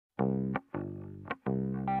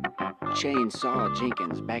Chainsaw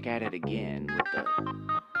Jenkins back at it again with the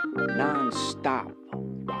non-stop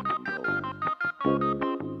rock and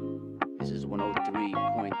roll. This is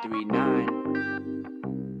 103.39,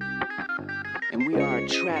 and we are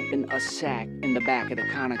trapping a sack in the back of the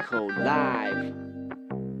Conoco live,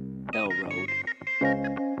 L Road.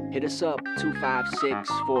 Hit us up,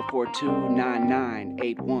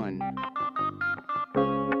 256-442-9981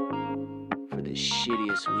 for the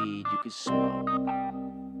shittiest weed you can smoke.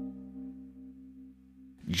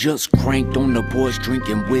 Just cranked on the boys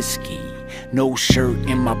drinking whiskey. No shirt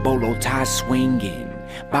in my bolo tie swinging.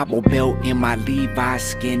 Bible belt in my Levi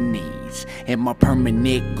skinnies. And my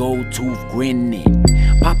permanent gold tooth grinning.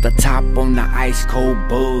 Pop the top on the ice cold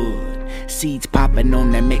bud. Seeds popping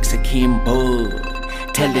on that Mexican bud.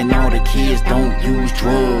 Telling all the kids don't use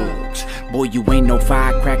drugs. Boy, you ain't no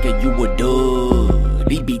firecracker, you a dud.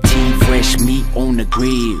 EBT fresh meat on the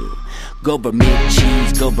grill. Government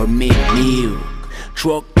cheese, government milk.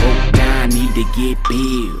 Truck broke down, need to get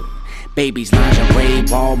billed. Baby's lingerie,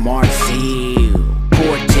 Walmart sale.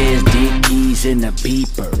 Cortez, Dickies in the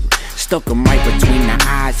beeper. Stuck him right between the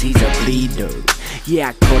eyes, he's a bleeder. Yeah,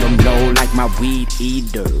 I cut him low like my weed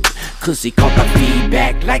eater. Cause he caught the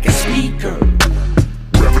feedback like a speaker.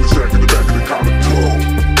 Trapping the sack in the back of the Conoco.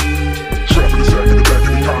 Trapping the sack in the back of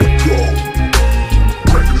the Conoco.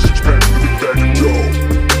 Cracking the six-pack in the big bag of dough.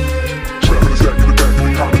 Trapping the sack in the back of the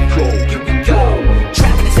Conoco. Here we go.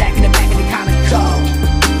 Trapping the sack in the back of the Conoco.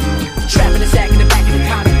 Trapping the sack in the back of the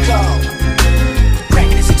Conoco.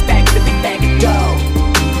 Cracking the six-pack in the big bag of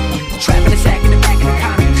dough. Trapping the sack in the back of the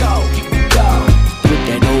Conoco. Here we go. With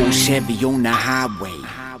that old Chevy on the highway.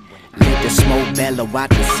 Let the smoke bellow out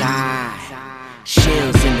the side.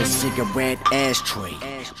 Shells in the cigarette ashtray,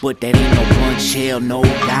 but that ain't no blunt shell, no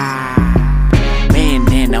lie.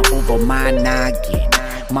 Bandana over my noggin.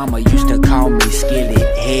 Mama used to call me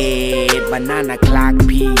skillet head. By 9 o'clock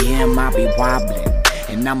p.m. I be wobbling,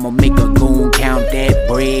 and I'ma make a goon count that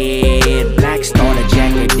bread. Black starter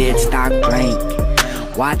jacket, dead stock blank.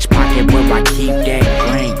 Watch pocket where I keep that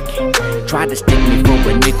crank. Tried to stick me for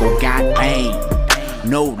a nickel, got banged.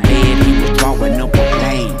 No lead, he was drawing up a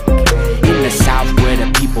plane. In the south where the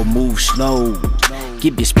people move slow.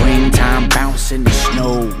 Give you springtime bounce in the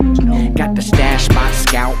snow. Got the stash spot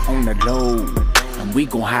scout on the low. And we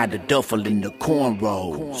gon' hide the duffel in the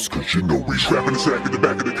cornrows. Cause you know we trapping the sack in the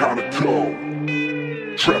back of the Conoco.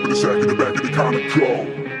 Trapping the sack in the back of the Conoco.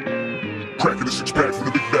 Cracking the six-pack from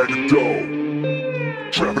the big bag of dough.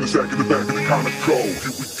 Trapping the sack in the back of the Conoco.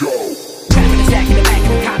 Here we go. Trapping the sack in the back of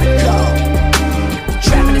the Conoco.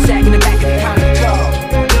 Trapping the sack in the back of the Conoco.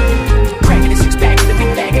 Cracking the six-pack in the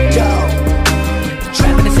big bag of dough.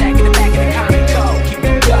 Trapping the sack in the back of the Conoco. Here we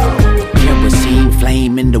go. Kerosene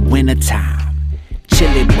flame in the wintertime.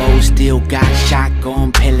 Chili bowl still got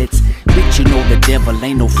shotgun pellets. Bitch, you know the devil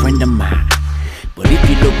ain't no friend of mine. But if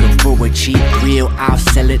you're looking for a cheap grill, I'll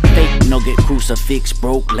sell it. Fake nugget crucifix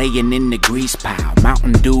broke, laying in the grease pile.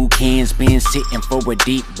 Mountain Dew cans been sitting for a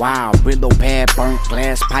deep while. Brillo pad burnt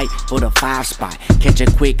glass pipe for the 5 spot. Catch a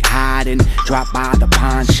quick hide and drop by the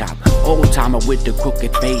pawn shop. Old timer with the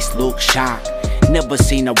crooked face look shocked. Never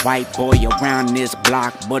seen a white boy around this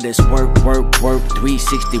block, but it's work, work, work,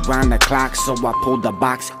 360 round the clock. So I pulled the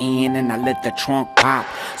box in and I let the trunk pop.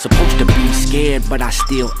 Supposed to be scared, but I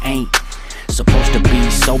still ain't. Supposed to be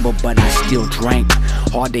sober, but I still drank.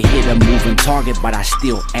 Hard to hit a moving target, but I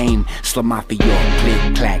still aim. Slum mafia,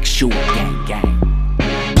 click, clack, shoot, gang, gang.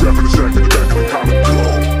 Trapping the sack in the back